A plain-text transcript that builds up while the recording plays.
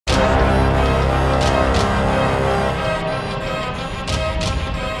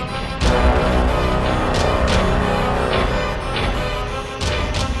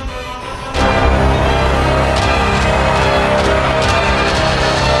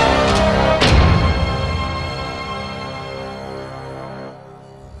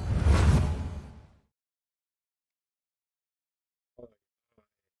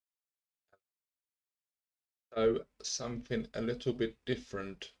So something a little bit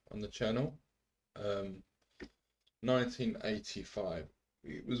different on the channel. Um, 1985.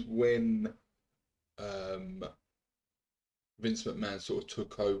 It was when um, Vince McMahon sort of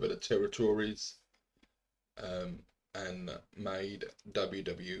took over the territories um, and made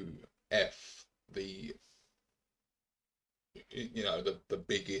WWF the the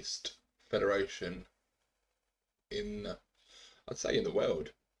biggest federation in, I'd say, in the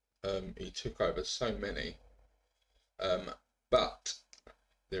world. He took over so many, um, but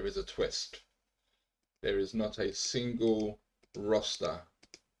there is a twist. There is not a single roster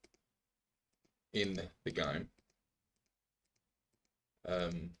in the game.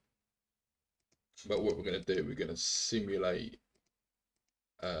 Um, but what we're going to do, we're going to simulate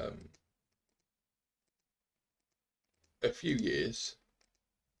um, a few years,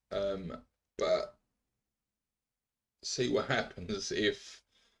 um, but see what happens if,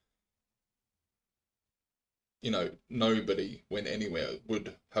 nobody went anywhere.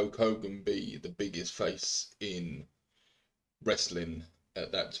 Would Hulk Hogan be the biggest face in wrestling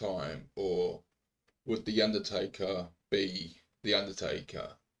at that time, or would The Undertaker be The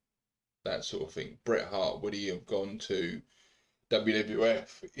Undertaker? That sort of thing. Bret Hart, would he have gone to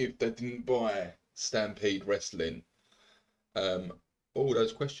WWF if they didn't buy Stampede Wrestling? Um, all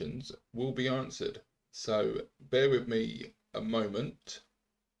those questions will be answered. So bear with me a moment.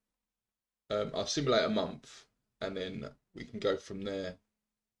 I'll simulate a month and then we can go from there.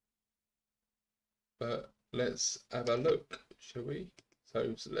 But let's have a look, shall we?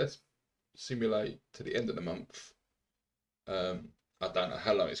 So let's simulate to the end of the month. I don't know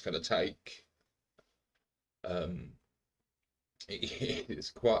how long it's going to take.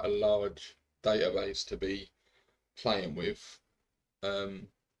 It's quite a large database to be playing with. Um,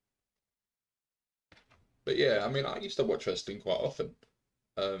 but yeah, I mean, I used to watch wrestling quite often.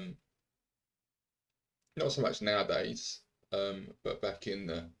 Um, not so much nowadays, but back in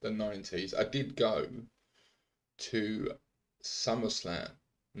the 90s, I did go to SummerSlam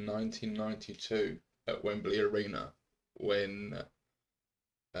 1992 at Wembley Arena when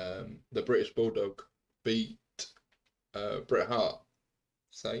the British Bulldog beat Bret Hart.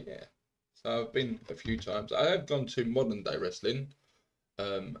 So yeah, so I've been a few times. I have gone to modern day wrestling.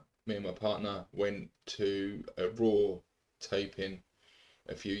 Me and my partner went to a Raw taping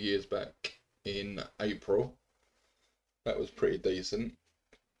a few years back in April. That was pretty decent.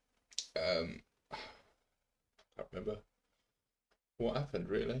 Um, I can't remember what happened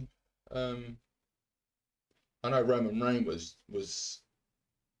really. Um, I know Roman Reigns was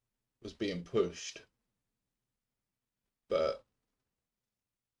being pushed, but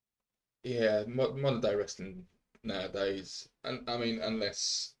yeah, modern day wrestling nowadays, and I mean,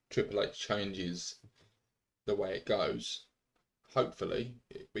 unless Triple H changes the way it goes, hopefully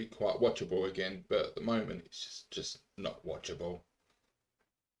it'd be quite watchable again. But at the moment, it's just not watchable.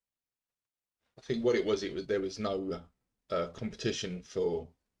 I think what it was there was no competition for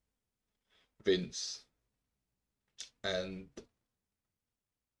Vince, and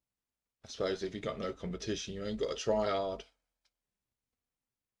I suppose if you got no competition, you ain't got to try hard.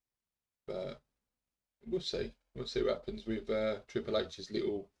 But we'll see. We'll see what happens with Triple H's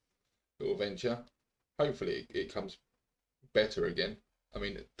little venture. Hopefully, it comes better again. I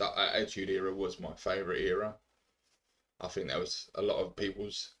mean, that Attitude Era was my favourite era. I think that was a lot of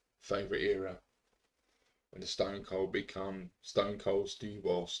people's favourite era when the Stone Cold become Stone Cold Steve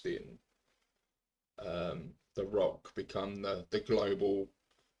Austin, The Rock become the global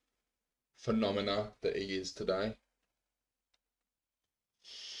phenomena that he is today.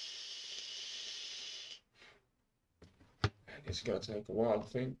 And it's going to take a while, I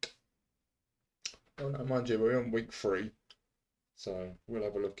think. Oh no, mind you, we're on week 3, so we'll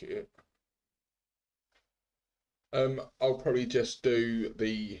have a look at it. I'll probably just do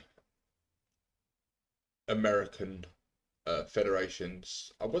the American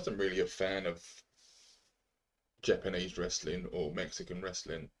federations. I wasn't really a fan of Japanese wrestling or Mexican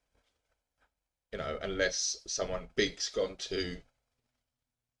wrestling, unless someone big's gone to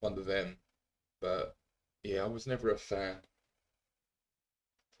one of them. But yeah, I was never a fan.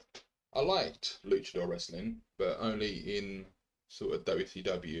 I liked luchador wrestling, but only in sort of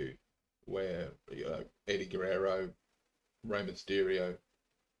WCW, where Eddie Guerrero, Rey Mysterio,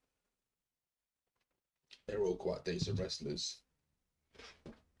 they're all quite decent wrestlers.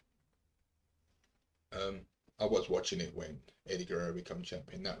 I was watching it when Eddie Guerrero became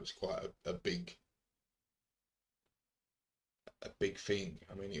champion. That was quite a big thing.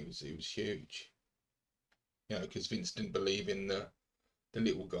 I mean, it was huge. Because Vince didn't believe in the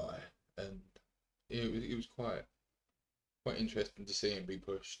little guy, and it was quite interesting to see him be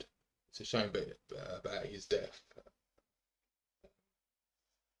pushed. it's a shame about his death.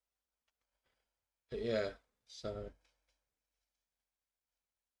 But yeah, so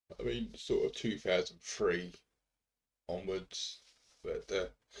I mean, sort of 2003 onwards, but the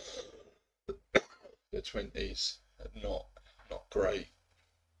 20s not not great.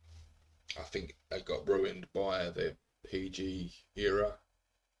 I think they got ruined by the PG era,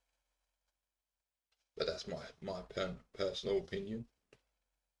 but that's my personal opinion.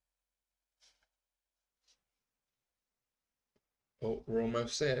 Oh, we're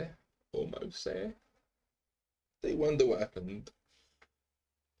almost there. Almost there. They wonder what happened.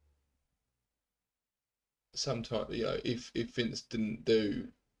 Sometimes, if Vince didn't do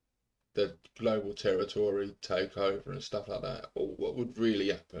the global territory takeover and stuff like that, what would really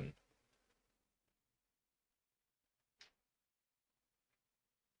happen?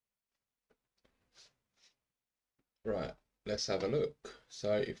 Right, let's have a look.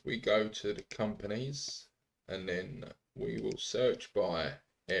 So if we go to the companies and then we will search by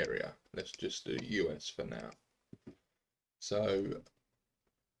area. Let's just do US for now. So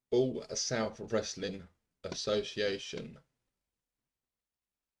All South Wrestling Association.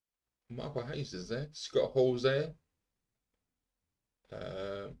 Michael Hayes is there. Scott Hall's there.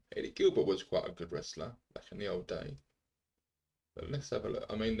 Eddie Gilbert was quite a good wrestler back in the old day. But let's have a look.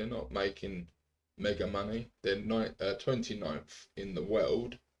 I mean, they're not making mega money. They're 29th in the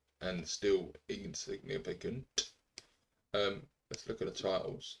world and still insignificant. Let's look at the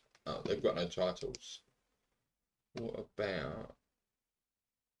titles. Oh, they've got no titles. What about...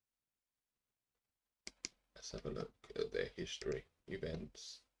 Let's have a look at their history.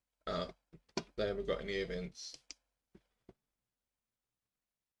 Events. They haven't got any events.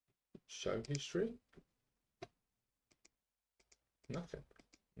 Show history? Nothing.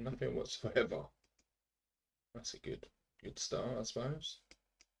 Nothing whatsoever. That's a good start, I suppose.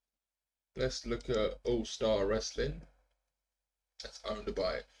 Let's look at All Star Wrestling. That's owned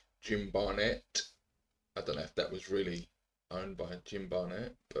by Jim Barnett. I don't know if that was really owned by Jim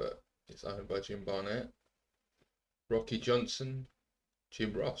Barnett, but it's owned by Jim Barnett. Rocky Johnson,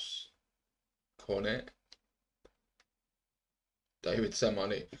 Jim Ross, Cornette, David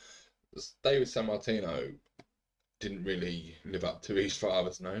Sammartino didn't really live up to his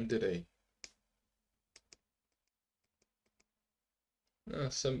father's name, did he?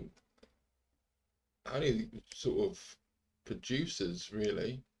 Some only sort of producers,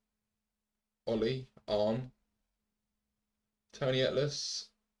 really. Ollie, Arn, Tony Atlas.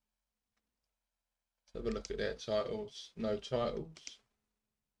 Let's have a look at their titles. No titles.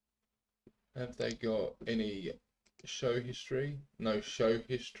 Have they got any show history? No show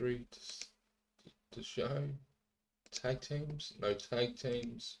history to show. Tag teams? No tag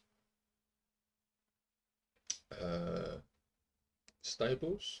teams.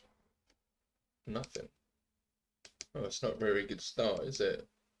 Stables? Nothing. Oh, it's not a very good start, is it?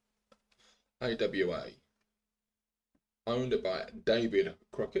 AWA. Owned by David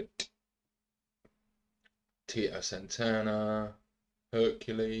Crockett, Tito Santana,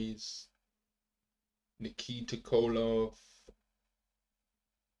 Hercules, Nikita Koloff,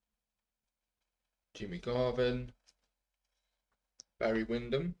 Jimmy Garvin, Barry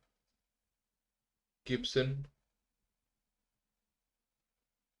Windham, Gibson,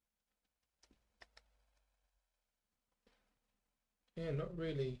 yeah, not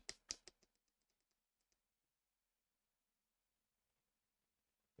really.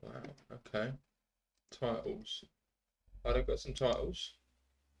 Wow, okay. Titles. Oh, they've got some titles.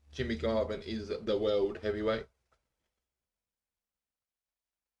 Jimmy Garvin is the world heavyweight.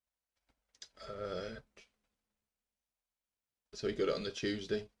 So he got it on the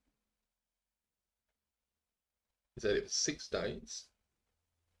Tuesday. He said it was 6 days.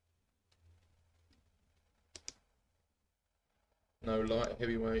 No light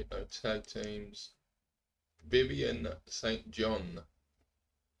heavyweight, no tag teams. Vivian St. John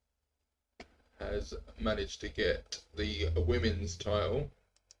has managed to get the women's title.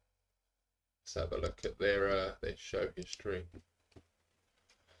 Let's have a look at their show history.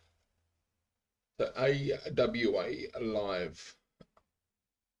 The AWA Live,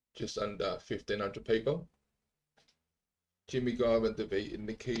 just under 1,500 people. Jimmy Garvin defeated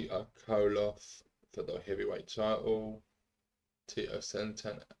Nikita Koloff for the heavyweight title. Tito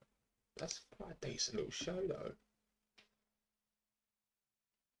Santana. That's quite a decent little show, though.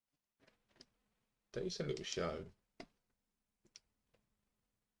 Decent little show.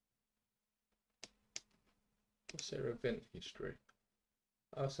 What's their event history?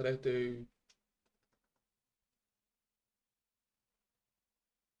 Oh, so they do.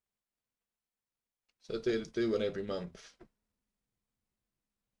 So they do one every month.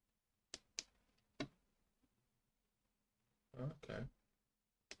 Okay.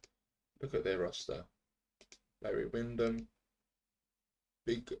 Look at their roster. Barry Windham,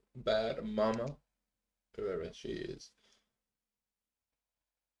 Big Bad Mama, whoever she is.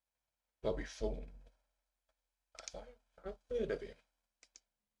 Bobby Thorne. I've heard of him.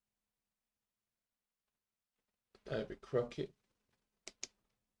 David Crockett,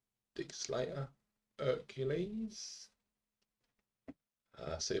 Dick Slater, Hercules.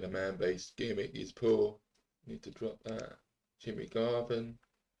 I see the Man Beast gimmick is poor. Need to drop that. Jimmy Garvin.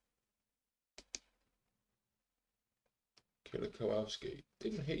 Killer Kowalski.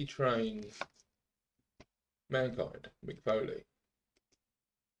 Didn't he train Mankind? Mick Foley.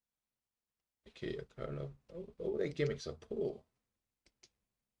 Kia Cola. Oh, all their gimmicks are poor.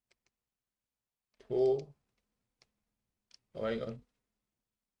 Poor. Oh, hang on.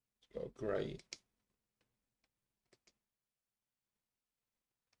 It's got a great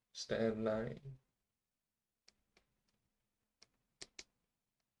Stan Lane.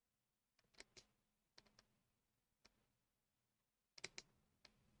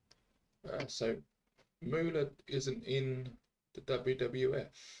 So Moolah isn't in the WWF.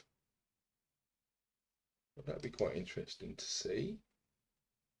 Well, that'd be quite interesting to see.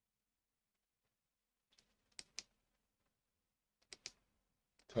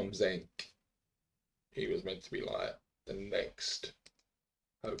 Tom Zenk. He was meant to be like the next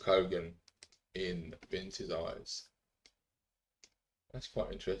Hulk Hogan in Vince's eyes. That's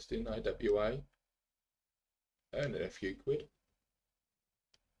quite interesting. AWA. Earning a few quid.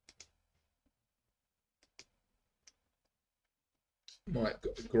 Mike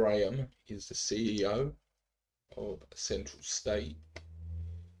Graham is the CEO of Central State.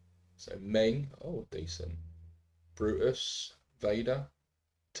 So Meng, oh decent. Brutus, Vader,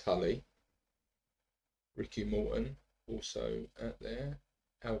 Tully, Ricky Morton, also out there.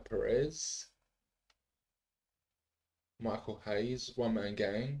 Al Perez, Michael Hayes, One Man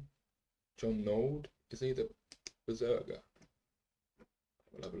Gang, John Nord. Is he the Berserker?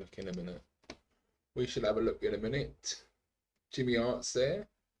 We'll have a look in a minute. We should have a look in a minute. Jimmy Hart's there.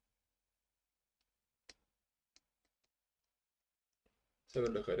 Let's have a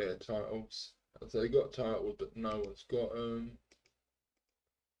look at their titles. So they got titles, but no one's got them.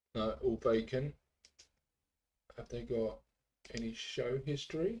 No, all vacant. Have they got any show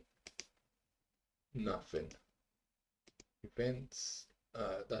history? Nothing. Events.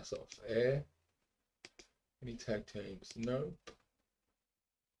 That's off air. Any tag teams? Nope.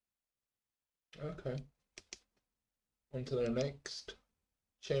 Okay. On to the next.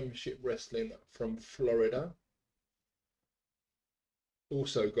 Championship Wrestling from Florida.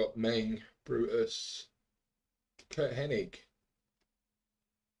 Also got Meng, Brutus, Kurt Hennig.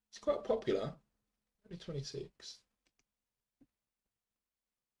 It's quite popular. Only 26.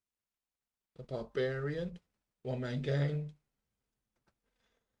 The Barbarian, One Man Gang.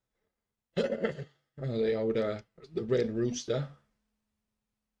 The old the Red Rooster.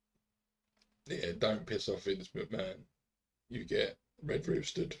 Yeah, don't piss off Vince McMahon. You get red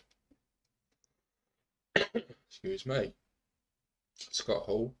roosted. Excuse me. Scott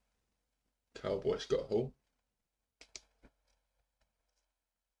Hall. Cowboy Scott Hall.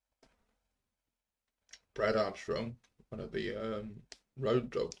 Brad Armstrong, one of the Road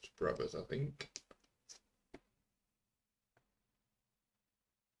Dogs brothers, I think.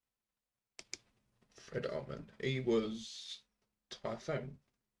 Fred Armand. He was Typhoon.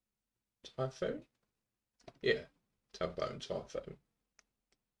 Typhoon? Yeah, Typhoon.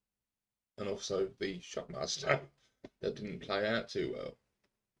 And also the Shockmaster. That didn't play out too well.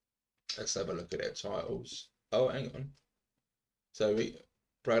 Let's have a look at their titles. Oh, hang on. So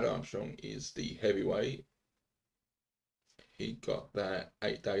Brad Armstrong is the heavyweight. He got that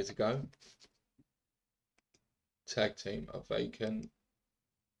 8 days ago. Tag team are vacant.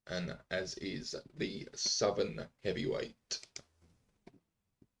 And as is the Southern heavyweight.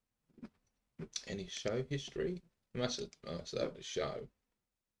 Any show history? Must have the show.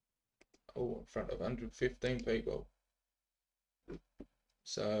 Oh, in front of 115 people.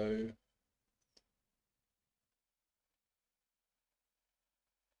 So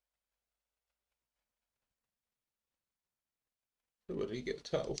what did he get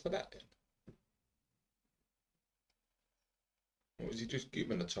the title for that then? Or was he just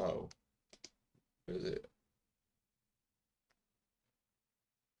given a title? What is it?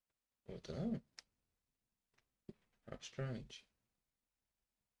 I don't know. How strange.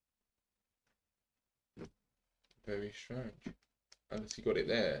 Very strange. Unless he got it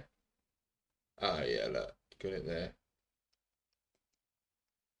there. Ah, yeah, look, got it there.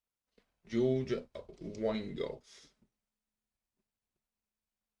 George Weingolf.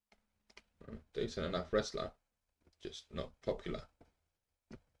 Decent enough wrestler. just not popular.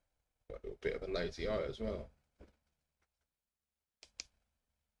 Got a little bit of a lazy eye as well.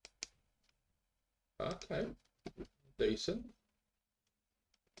 Okay, decent.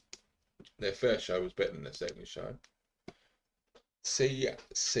 Their first show was better than the second show.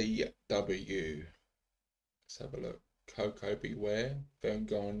 CCW. Let's have a look. Coco Beware, Van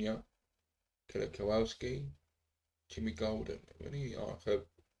Gagne, Killer Kowalski, Jimmy Golden. Really like a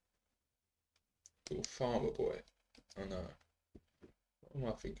little farmer boy. I know. What am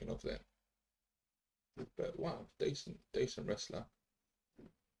I thinking of then? But wow, decent wrestler.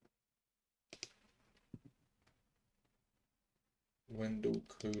 Wendell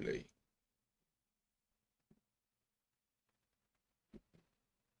Cooley.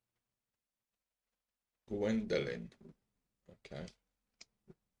 Gwendolyn. Okay.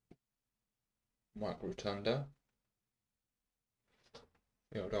 Mike Rotunda.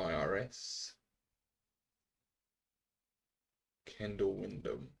 The old IRS. Kendall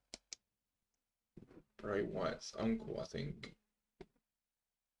Windham. Bray Wyatt's uncle, I think.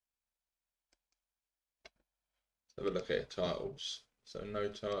 Let's have a look at titles. So no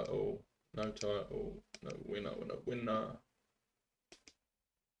title, no winner, winner.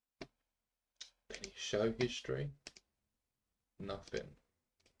 Any show history? Nothing.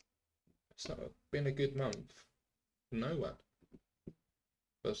 It's not been a good month. No one.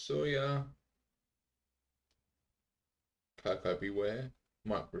 Basuya. Coco Beware.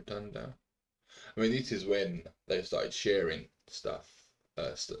 Mike Rotunda. I mean, this is when they started sharing stuff.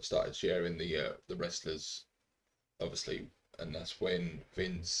 Started sharing the wrestlers, obviously, and that's when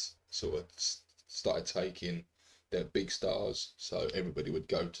Vince sort of started taking their big stars, so everybody would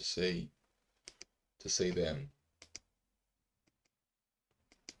go to see them.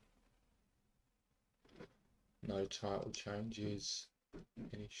 No title changes.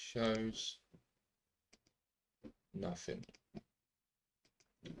 Any shows? Nothing.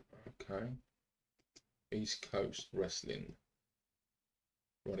 Okay. East Coast Wrestling.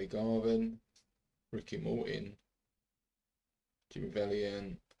 Ronnie Garvin, Ricky Morton, Jimmy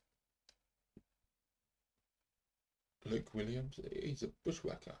Valiant, Luke Williams. He's a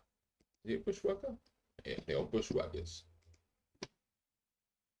bushwhacker. Is he a bushwhacker? Yeah, the old bushwhackers.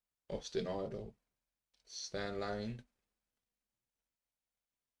 Austin Idol, Stan Lane.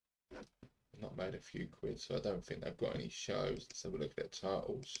 Not made a few quid, so I don't think they've got any shows. Let's have a look at their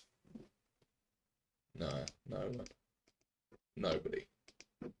titles. No one. Nobody.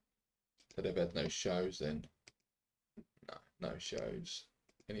 So they've had no shows then. No shows.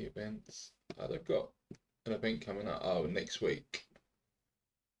 Any events? Oh, they've got an event coming up. Oh, next week.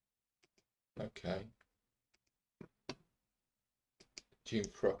 Okay. Jim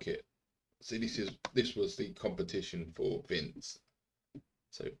Crockett. See, this was the competition for Vince.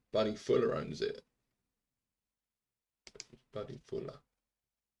 So Buddy Fuller owns it. Buddy Fuller.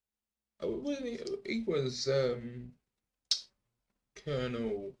 Oh, wasn't he? He was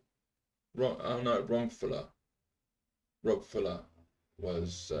Colonel. Ron Fuller. Rob Fuller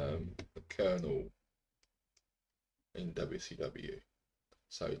was the Colonel in WCW.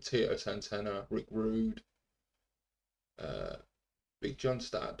 So Tito Santana, Rick Rude, Big John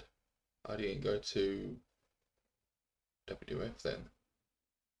Studd. I didn't go to WWF then.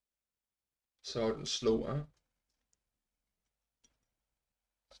 Sergeant Slaughter.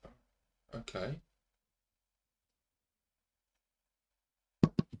 Okay.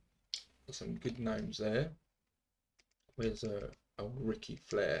 Some good names there. Where's Ricky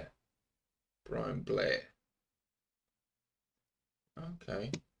Flair? Brian Blair. Okay.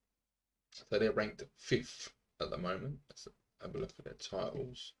 So they're ranked 5th at the moment. Let's have a look at their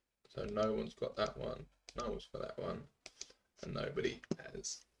titles. So no one's got that one. No one's got that one. And nobody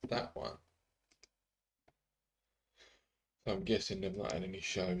has that one. So I'm guessing they've not had any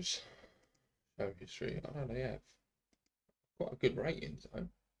shows. Show history. I know they have. Quite a good ratings though.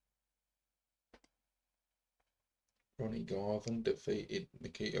 Ronnie Garvin defeated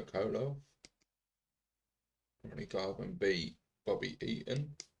Nikita Koloff. Ronnie Garvin beat Bobby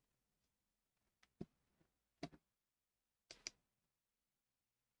Eaton.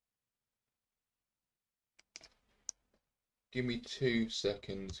 Give me 2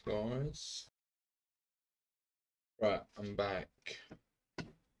 seconds, guys. Right, I'm back.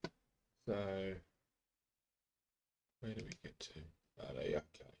 So, where do we get to? Oh, there,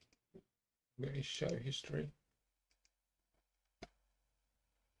 okay. Got any show history?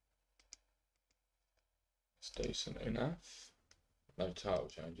 It's decent enough. No title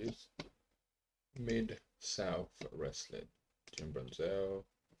changes. Mid-South Wrestling. Jim Brunzell.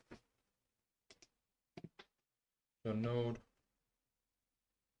 John Nord.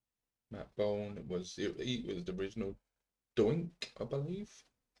 Matt Bone was he was the original Doink, I believe.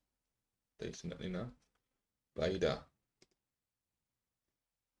 Decent enough. Vader.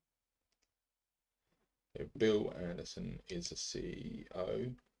 Bill Anderson is the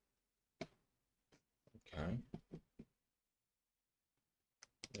CEO. Okay.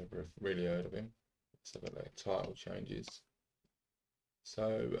 Never really heard of him. Let's have a look. Title changes.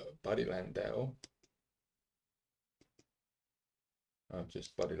 So Buddy Landau. Oh,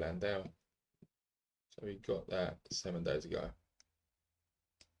 just Buddy Landau. So we got that 7 days ago.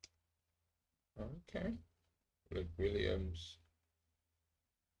 Okay. Luke Williams.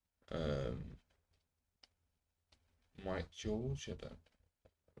 Mike George, I don't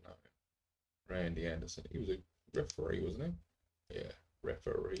know. Randy Anderson. He was a referee, wasn't he? Yeah,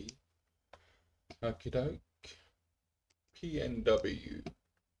 referee. Okie doke. PNW.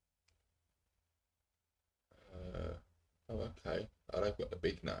 Oh, okay. Oh, they've got the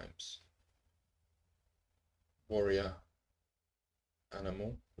big names. Warrior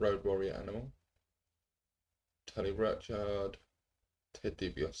Animal. Road Warrior Animal. Tully Rutchard. Ted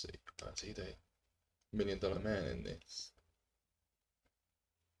DiBiase. That's he the $1 Million Man in this.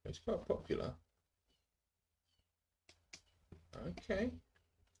 He's quite popular. Okay.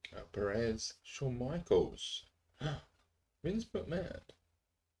 Perez, Shawn Michaels. Vince McMahon.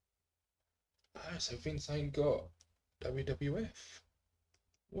 Ah, so Vince ain't got WWF.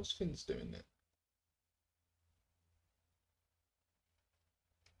 What's Vince doing then?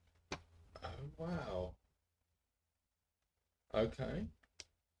 Oh, wow. Okay.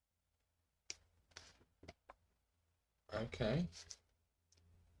 Okay.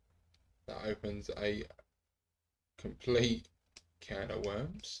 That opens a complete can of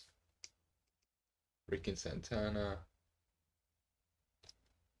worms. Rick and Santana.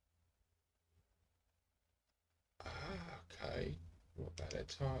 Ah, okay. What about their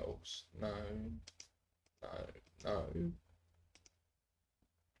titles? No. No. No.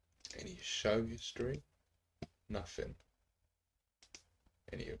 Any show history? Nothing.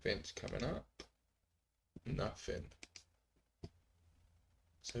 Any events coming up? Nothing.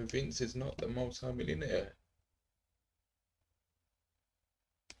 So Vince is not the multi-millionaire.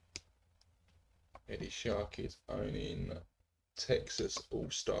 Eddie Shark is owning Texas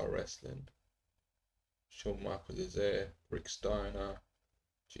All-Star Wrestling. Shawn Michaels is there. Rick Steiner.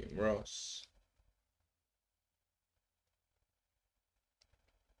 Jim Ross.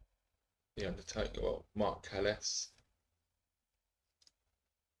 The Undertaker. Well, Mark Callis.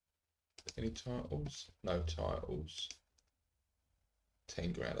 Any titles? No titles.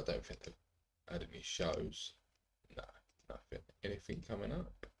 10 grand. I don't think they've had any shows. No, nothing. Anything coming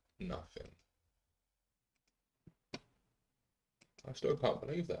up? Nothing. I still can't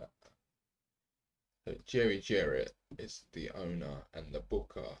believe that. So Jerry Jarrett is the owner and the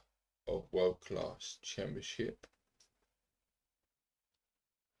booker of World Class Championship.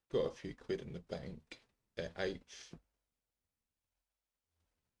 Got a few quid in the bank. They're 8th.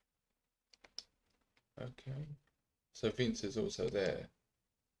 Okay. So Vince is also there.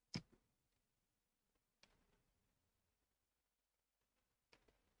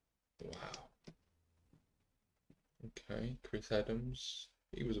 Wow. Okay, Chris Adams.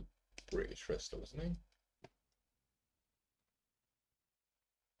 He was a British wrestler, wasn't he?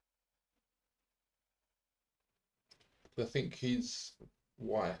 I think his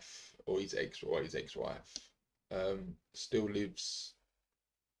wife, or his ex-wife, still lives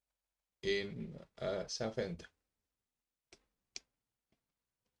in Southend.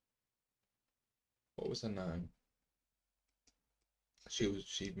 What was her name?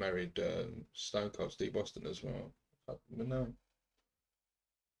 She married Stone Cold Steve Austin as well. I don't know.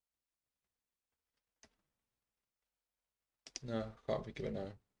 No, I can't think of a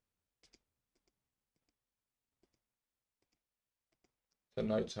name. So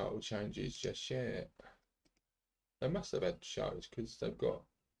no title changes just yet. They must have had shows because they've got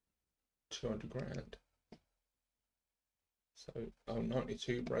 200 grand. So,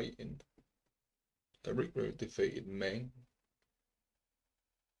 92 rating. Rick Rude defeated Meng.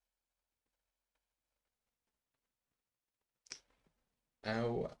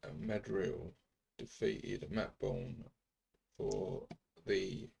 Al Madrill defeated Matt Bourne for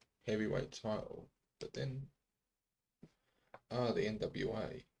the heavyweight title, but then the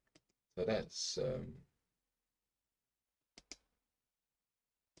NWA. So that's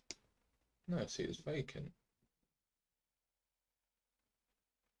no, see, it's vacant.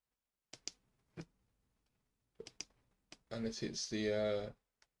 Unless it's the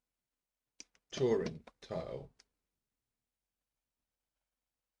touring title.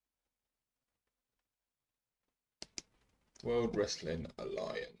 World Wrestling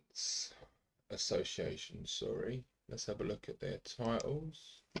Alliance. Association, sorry. Let's have a look at their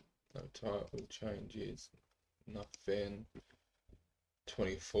titles. No title changes, nothing.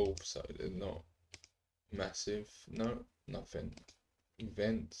 24th, so they're not massive. No, nothing.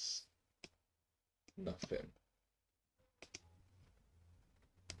 Events, nothing.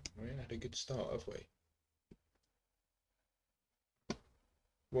 We had a good start, have we?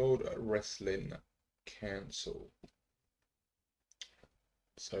 World Wrestling Council.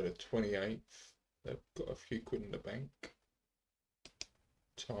 So the 28th, they've got a few quid in the bank.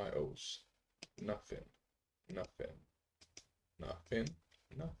 Titles, nothing, nothing, nothing,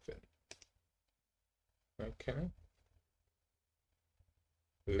 nothing. Okay.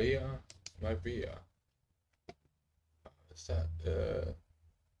 Leah Mavia. What's that?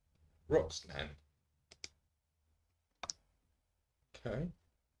 Roxanne. Okay.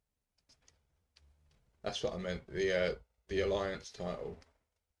 That's what I meant. The Alliance title.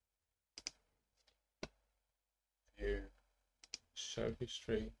 View. Show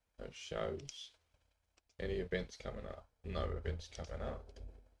history. No shows. Any events coming up? No events coming up.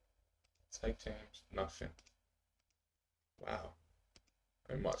 Tag teams. Nothing. Wow.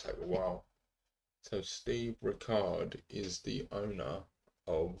 It might take a while. So Steve Ricard is the owner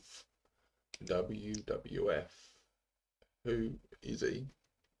of WWF. Who is he?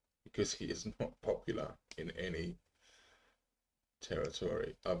 Because he is not popular in any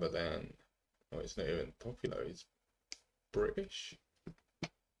territory other than, oh, he's not even popular, he's British.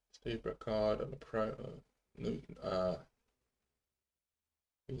 Steve Ricard and the pro,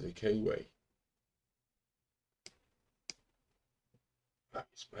 he's a Kiwi.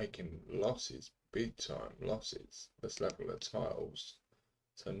 He's making losses, big time losses. Let's level the titles.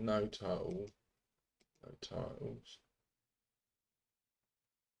 So no title, no titles.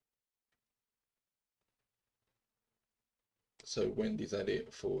 So Wendy's at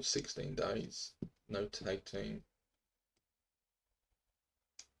it for 16 days. No tag team.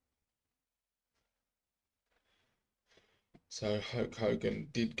 So Hulk Hogan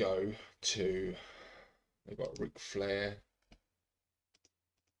did go to, they got Ric Flair,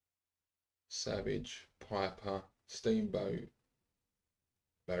 Savage, Piper, Steamboat,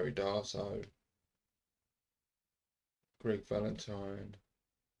 Barry Darso, Greg Valentine,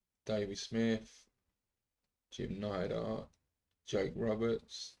 Davey Smith, Jim Neidhart, Jake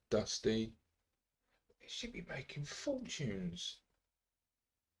Roberts, Dusty. They should be making fortunes.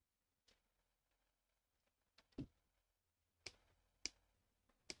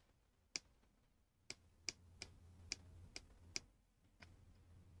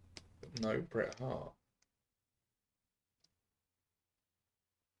 But no Bret Hart.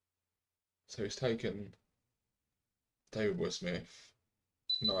 So he's taken David Will Smith,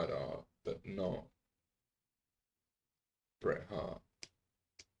 Neidhart, but not Bret Hart.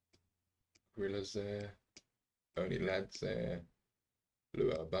 Gorilla's there, Only Lad's there,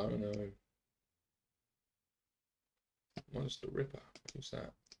 Lou Albano, Monster Ripper. Who's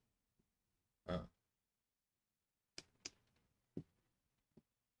that? Ah.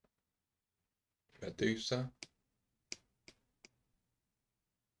 Medusa.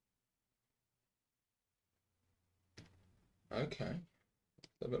 Okay.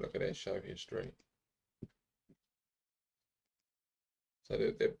 Let's have a look at their show history. So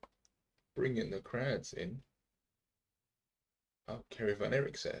they're bringing the crowds in. Oh, Kerry Von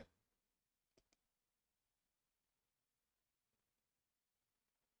Erich's there.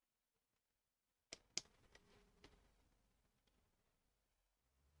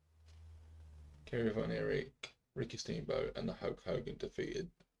 Kerry Von Erich, Ricky Steamboat, and the Hulk Hogan defeated.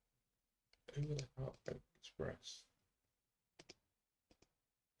 Who were the Heartbreak Express?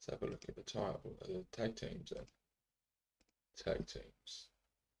 Let's have a look at the title of the tag teams then. Tag teams.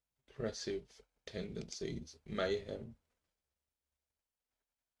 Aggressive Tendencies, Mayhem.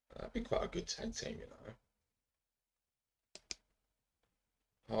 That'd be quite a good tag team, you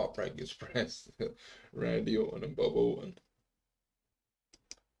know. Heartbreak Express, Randy Orton and Bob Orton.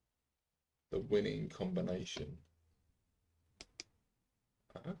 The winning combination.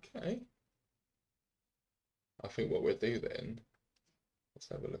 Okay. I think what we'll do then, let's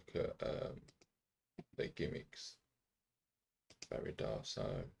have a look at their gimmicks. Barry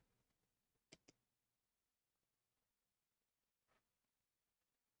Darso.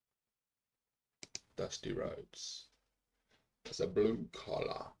 Dusty Rhodes. As a blue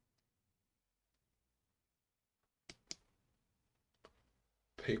collar.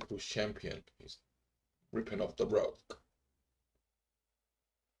 People's champion. He's ripping off the Rock.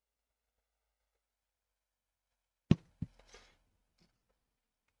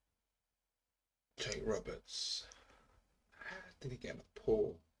 Jake Roberts. How did he get a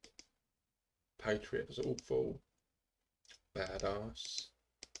paw? Patriot is awful. Badass.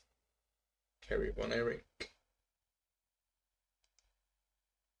 Kerry Von Erich.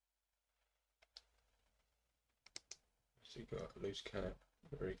 So you got Loose Cannon,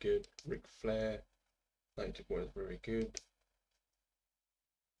 very good. Ric Flair, Nature Boy is very good.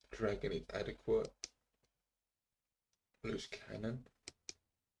 Dragon is adequate. Loose Cannon.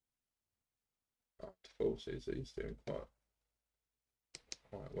 After Forces, he's doing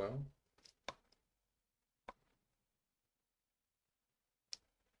quite well.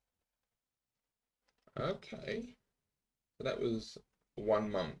 Okay, so that was 1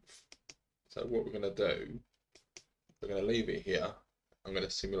 month. So what we're going to do, we're going to leave it here. I'm going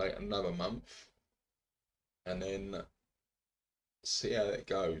to simulate another month and then see how that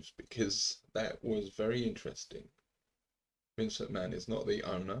goes, because that was very interesting. Vince McMahon is not the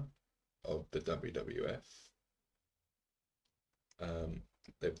owner of the WWF.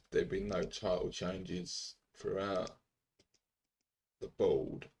 There've been no title changes throughout the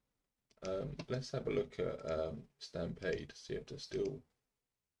board. Let's have a look at Stampede, see if they're still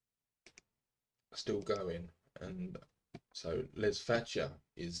going. And so Les Thatcher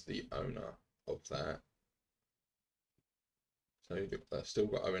is the owner of that. So they've still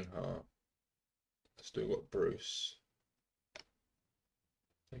got Owen Hart, they've still got Bruce.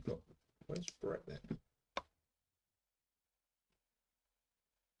 They've got, where's Brett then?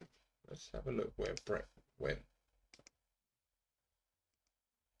 Let's have a look where Brett went.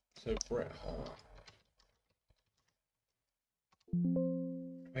 So Bret Hart,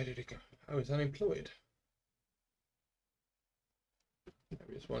 where did he go? Oh, he's unemployed.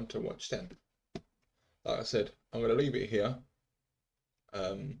 Maybe it's one to watch then. Like I said, I'm going to leave it here.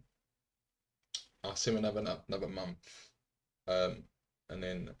 I'll see him another month, and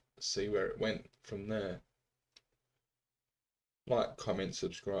then see where it went from there. Like, comment,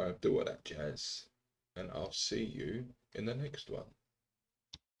 subscribe, do all that jazz, and I'll see you in the next one.